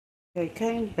Okay,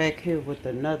 came back here with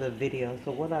another video.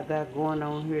 So what I got going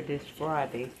on here this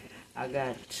Friday, I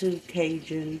got two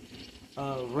Cajun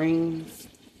rings,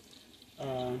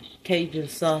 Cajun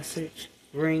sausage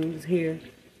rings here,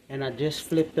 and I just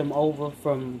flipped them over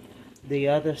from the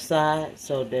other side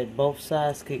so that both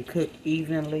sides can cook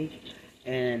evenly.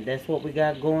 And that's what we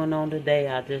got going on today.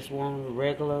 I just want a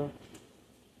regular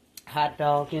hot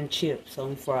dog and chips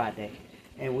on Friday.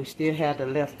 And we still have the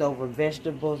leftover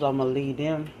vegetables. I'm going to leave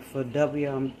them for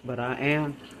W, but I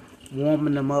am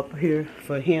warming them up here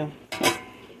for him.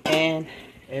 And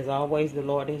as always, the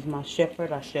Lord is my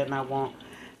shepherd. I shall not want.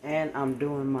 And I'm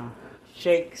doing my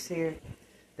shakes here.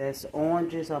 That's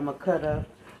oranges I'm going to cut up.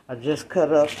 I just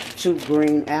cut up 2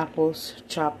 green apples,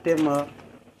 chopped them up.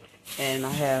 And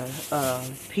I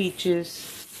have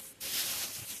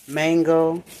peaches,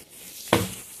 mango,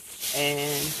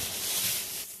 and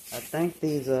I think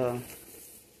these are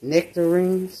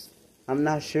nectarines. I'm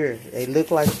not sure. They look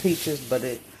like peaches, but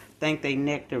I think they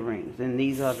nectarines. And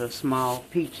these are the small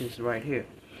peaches right here.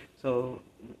 So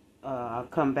I'll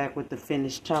come back with the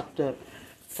finished chopped up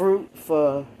fruit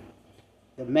for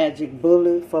the magic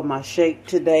bullet for my shake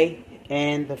today,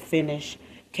 and the finished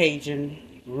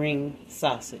Cajun ring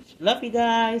sausage. Love you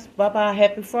guys. Bye-bye.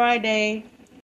 Happy Friday.